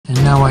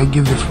And now I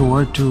give the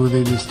floor to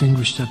the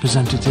distinguished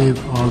representative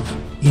of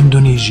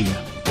Indonesia.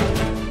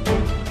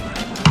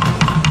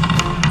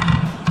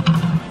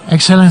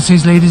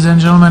 Excellencies, ladies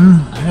and gentlemen,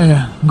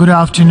 good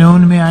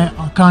afternoon. May I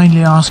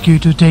kindly ask you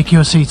to take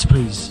your seats,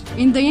 please?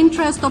 In the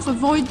interest of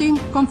avoiding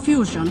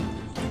confusion,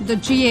 the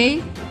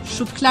GA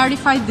should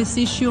clarify this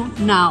issue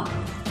now.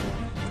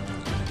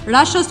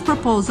 Russia's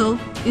proposal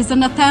is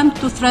an attempt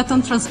to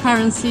threaten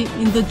transparency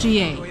in the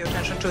GA. For your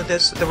attention to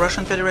this, the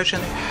Russian Federation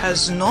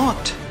has not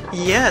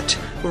yet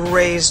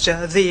raised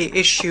the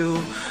issue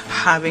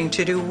having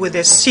to do with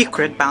a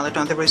secret ballot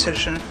on the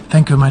resolution.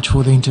 Thank you much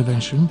for the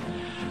intervention.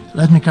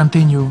 Let me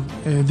continue.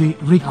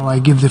 Now I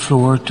give the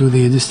floor to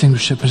the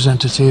distinguished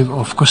representative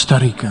of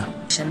Costa Rica.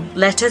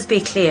 Let us be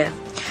clear.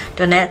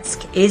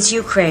 Donetsk is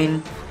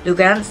Ukraine,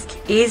 Lugansk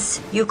is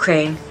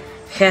Ukraine,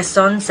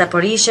 Kherson,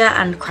 Zaporizhia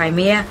and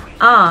Crimea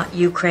are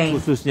Ukraine.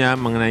 Khususnya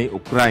mengenai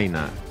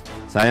Ukraina,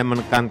 saya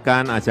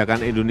menekankan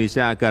ajakan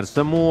Indonesia agar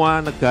semua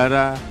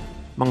negara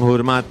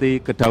menghormati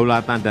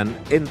kedaulatan dan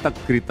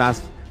integritas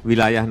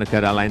wilayah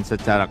negara lain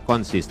secara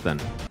konsisten.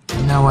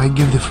 Now I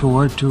give the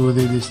floor to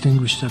the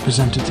distinguished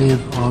representative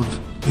of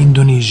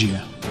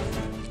Indonesia.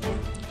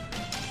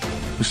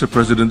 Mr.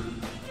 President,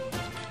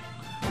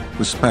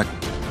 respect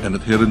and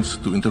adherence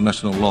to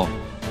international law,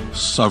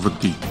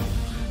 sovereignty,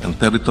 and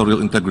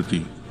territorial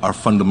integrity are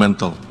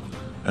fundamental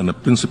and a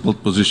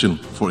principled position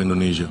for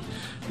Indonesia.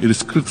 It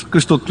is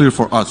crystal clear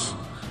for us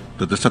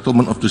that the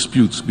settlement of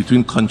disputes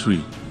between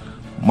countries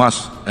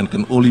must and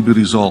can only be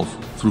resolved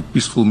through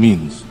peaceful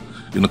means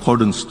in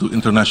accordance to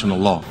international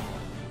law.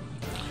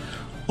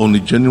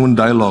 Only genuine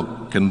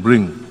dialogue can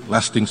bring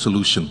lasting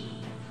solution.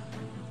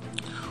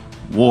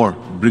 War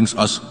brings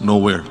us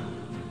nowhere.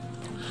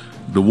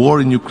 The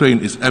war in Ukraine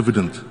is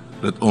evident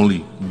that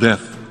only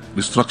death,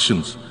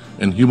 destructions,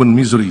 and human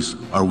miseries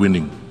are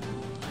winning.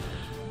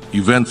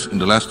 Events in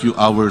the last few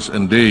hours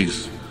and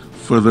days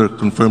further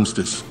confirms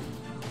this.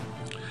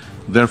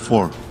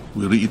 Therefore,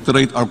 we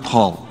reiterate our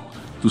call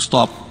to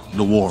stop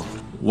the war.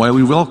 While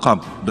we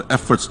welcome the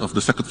efforts of the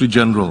Secretary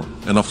General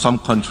and of some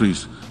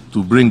countries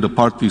to bring the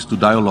parties to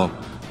dialogue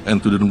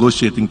and to the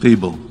negotiating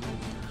table,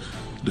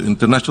 the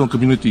international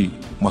community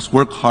must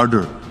work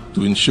harder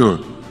to ensure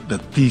that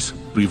peace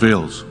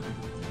prevails.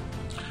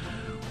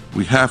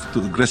 We have to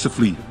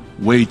aggressively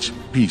wage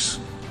peace.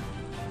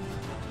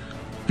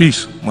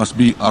 Peace must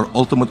be our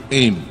ultimate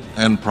aim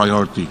and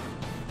priority.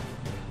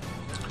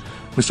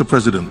 Mr.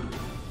 President,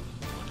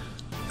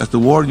 as the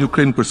war in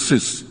Ukraine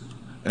persists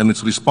and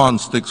its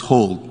response takes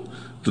hold,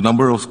 the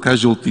number of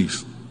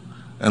casualties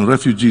and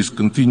refugees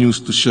continues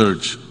to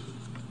surge.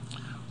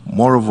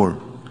 Moreover,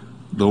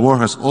 the war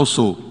has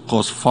also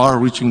caused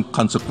far-reaching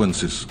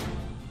consequences.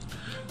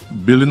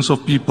 Billions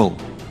of people,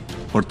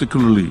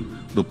 particularly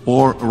the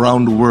poor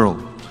around the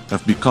world,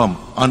 have become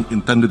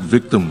unintended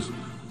victims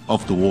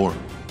of the war.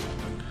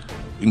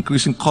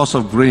 Increasing costs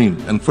of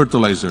grain and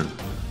fertilizer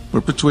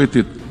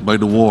perpetuated by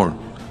the war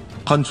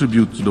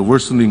contribute to the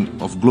worsening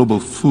of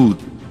global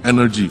food,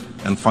 energy,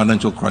 and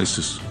financial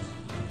crisis.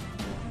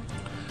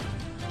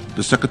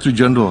 The Secretary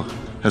General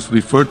has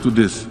referred to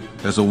this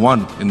as a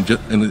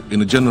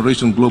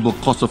one-in-a-generation global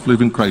cost of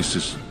living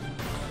crisis,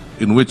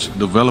 in which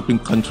developing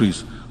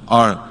countries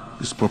are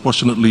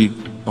disproportionately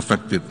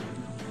affected.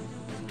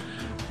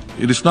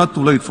 It is not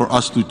too late for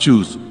us to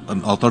choose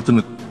an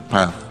alternate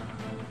path.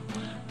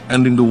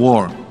 Ending the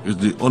war is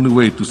the only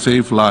way to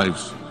save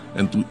lives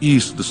and to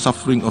ease the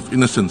suffering of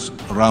innocents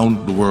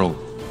around the world.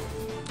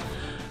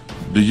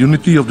 The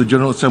unity of the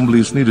General Assembly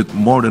is needed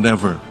more than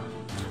ever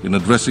in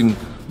addressing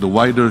the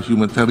wider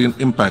humanitarian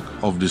impact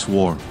of this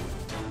war.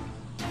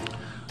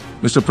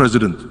 Mr.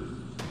 President,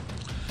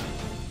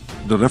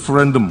 the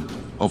referendum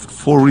of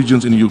 4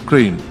 regions in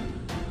Ukraine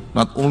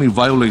not only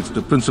violates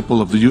the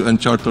principle of the UN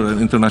Charter and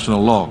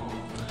international law,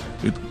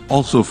 it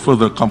also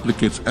further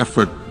complicates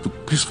effort to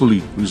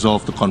peacefully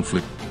resolve the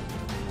conflict.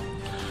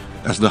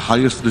 As the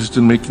highest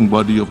decision-making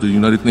body of the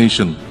United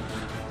Nations,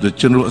 the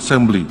General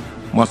Assembly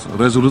must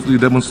resolutely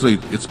demonstrate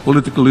its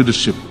political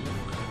leadership,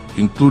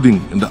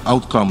 including in the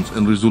outcomes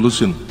and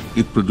resolution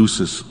it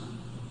produces.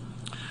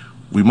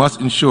 We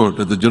must ensure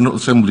that the General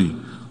Assembly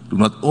do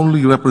not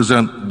only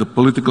represent the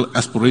political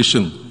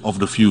aspiration of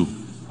the few.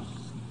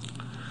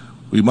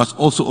 We must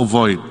also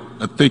avoid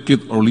a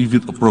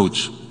take-it-or-leave-it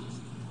approach.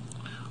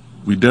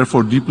 We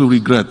therefore deeply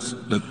regret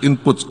that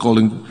inputs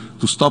calling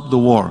to stop the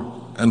war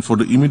and for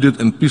the immediate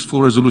and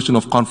peaceful resolution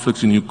of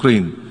conflicts in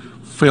Ukraine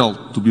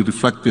failed to be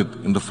reflected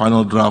in the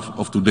final draft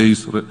of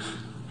today's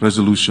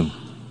resolution.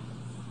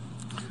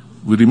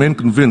 We remain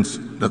convinced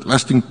that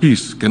lasting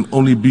peace can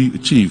only be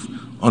achieved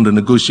on the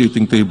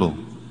negotiating table.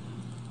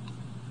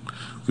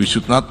 We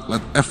should not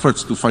let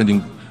efforts to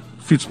finding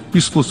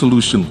peaceful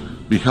solution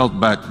be held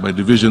back by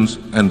divisions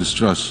and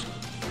distrust.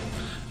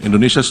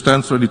 Indonesia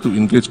stands ready to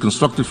engage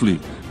constructively,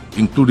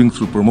 including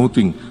through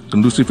promoting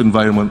conducive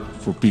environment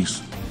for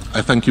peace.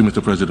 I thank you,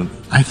 Mr. President.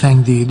 I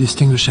thank the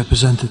distinguished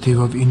representative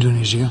of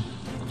Indonesia.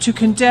 To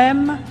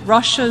condemn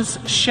Russia's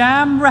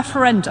sham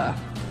referenda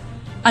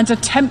and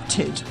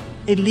attempted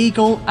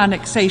illegal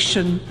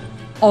annexation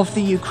of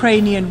the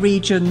Ukrainian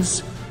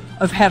regions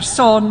of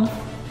Kherson,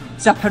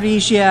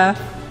 Zaporizhia,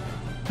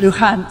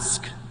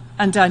 Luhansk,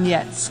 and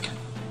Donetsk.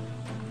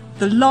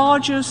 The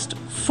largest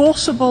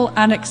forcible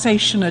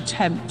annexation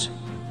attempt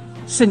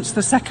since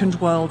the Second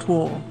World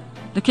War.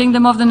 The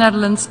Kingdom of the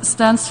Netherlands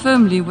stands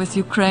firmly with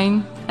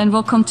Ukraine and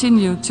will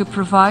continue to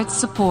provide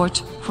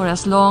support for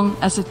as long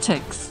as it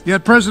takes.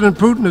 Yet President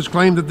Putin has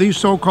claimed that these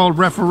so-called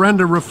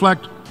referenda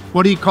reflect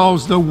what he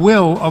calls the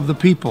will of the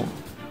people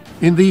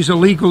in these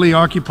illegally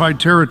occupied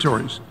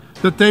territories,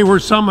 that they were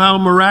somehow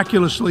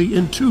miraculously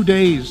in 2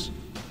 days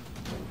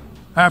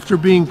after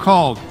being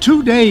called,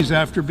 2 days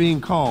after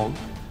being called,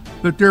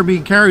 that they're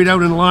being carried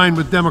out in line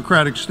with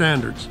democratic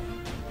standards.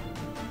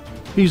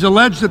 He's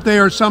alleged that they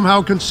are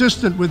somehow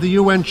consistent with the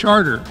UN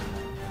Charter,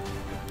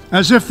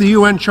 as if the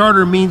UN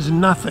Charter means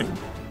nothing.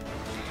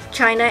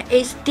 China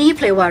is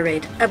deeply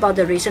worried about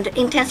the recent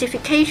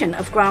intensification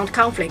of ground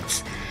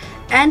conflicts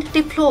and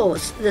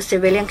deplores the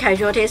civilian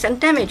casualties and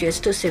damages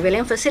to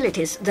civilian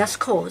facilities thus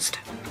caused.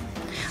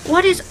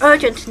 What is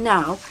urgent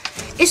now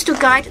is to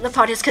guide the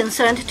parties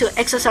concerned to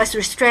exercise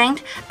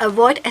restraint,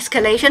 avoid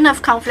escalation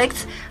of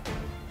conflicts,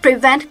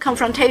 prevent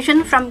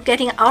confrontation from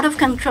getting out of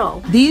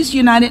control. These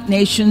United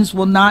Nations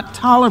will not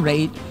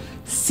tolerate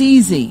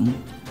seizing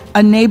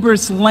a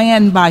neighbor's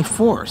land by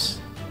force.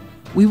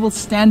 We will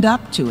stand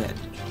up to it.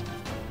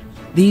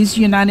 These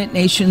United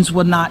Nations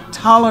will not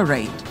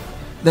tolerate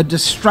the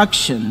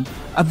destruction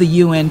of the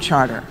UN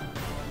Charter.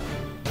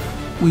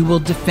 We will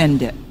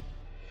defend it.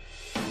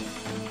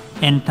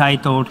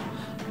 Entitled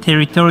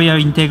Territorial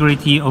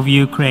Integrity of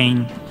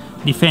Ukraine,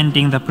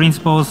 Defending the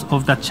Principles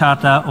of the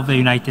Charter of the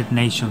United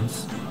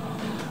Nations.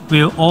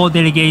 Will all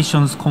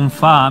delegations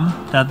confirm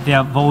that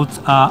their votes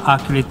are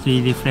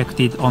accurately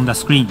reflected on the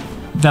screen?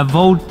 The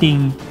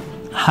voting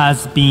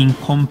has been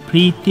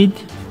completed.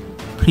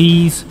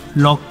 Please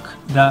lock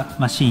the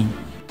machine.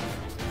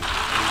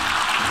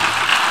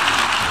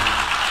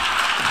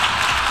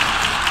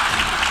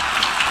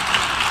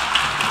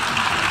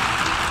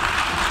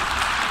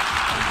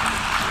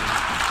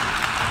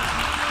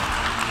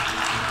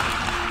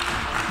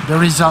 The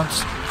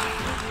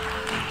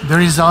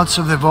results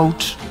of the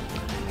vote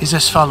is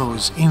as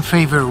follows: in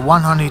favor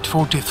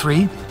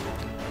 143,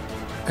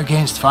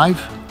 against 5,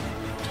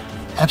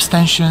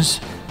 abstentions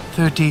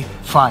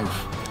 35.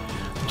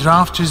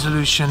 Draft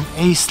resolution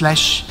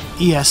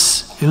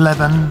A/ES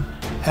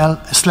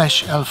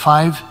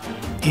 11/L5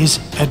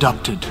 is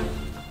adopted.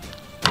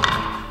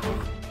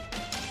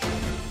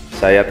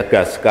 Saya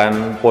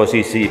tegaskan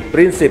posisi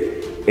prinsip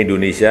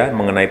Indonesia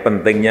mengenai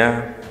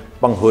pentingnya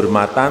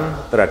penghormatan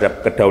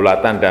terhadap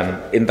kedaulatan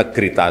dan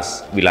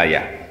integritas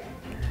wilayah.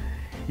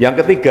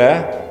 Yang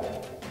ketiga,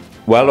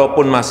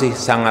 walaupun masih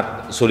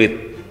sangat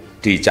sulit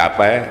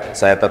dicapai,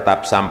 saya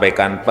tetap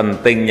sampaikan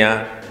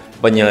pentingnya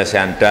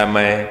penyelesaian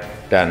damai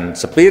dan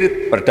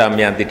spirit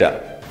perdamaian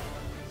tidak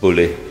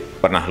boleh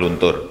pernah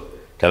luntur.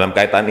 Dalam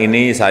kaitan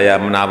ini, saya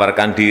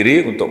menawarkan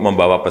diri untuk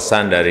membawa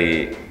pesan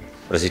dari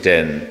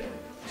Presiden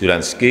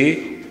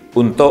Zelensky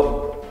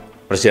untuk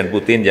Presiden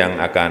Putin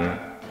yang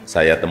akan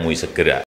saya temui segera.